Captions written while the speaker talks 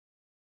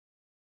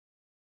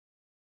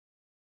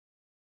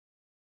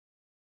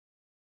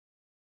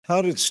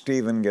How did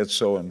Stephen get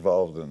so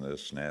involved in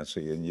this,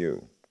 Nancy, and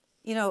you?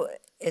 You know,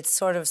 it's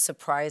sort of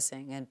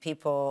surprising, and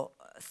people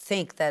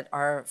think that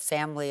our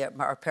family,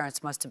 our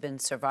parents must have been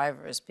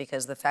survivors,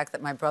 because the fact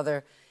that my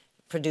brother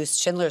produced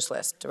Schindler's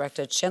List,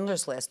 directed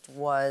Schindler's List,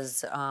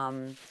 was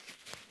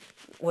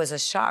a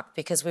shock,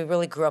 because we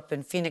really grew up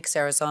in Phoenix,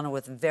 Arizona,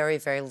 with very,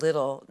 very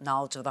little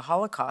knowledge of the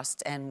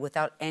Holocaust, and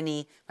without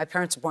any. My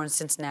parents were born in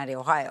Cincinnati,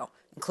 Ohio,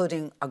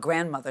 including a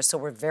grandmother, so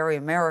we're very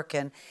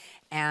American,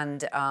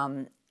 and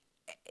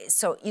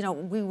so, you know,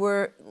 we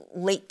were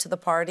late to the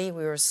party.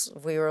 We were,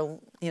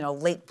 you know,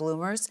 late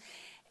bloomers.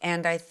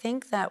 And I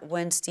think that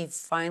when Steve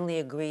finally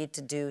agreed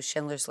to do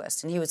Schindler's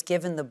List, and he was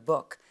given the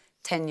book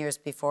 10 years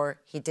before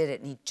he did it,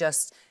 and he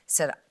just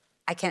said,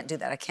 I can't do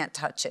that, I can't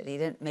touch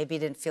it. Maybe he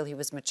didn't feel he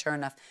was mature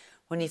enough.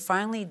 When he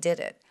finally did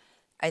it,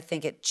 I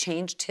think it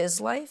changed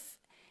his life,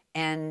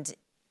 and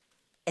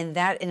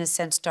that, in a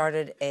sense,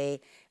 started a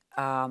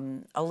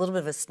little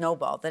bit of a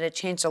snowball, that it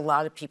changed a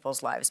lot of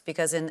people's lives,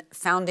 because in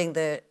founding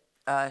the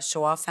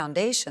Shoah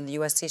Foundation, the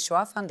USC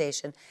Shoah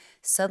Foundation,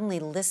 suddenly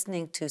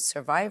listening to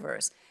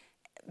survivors,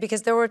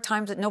 because there were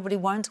times that nobody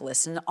wanted to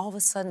listen, and all of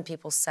a sudden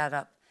people sat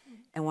up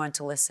and wanted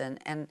to listen.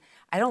 And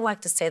I don't like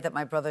to say that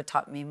my brother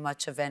taught me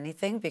much of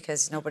anything,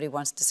 because nobody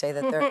wants to say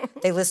that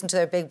they listen to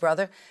their big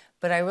brother,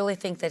 but I really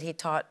think that he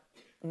taught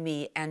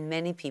me and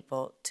many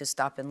people to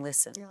stop and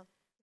listen. Yeah.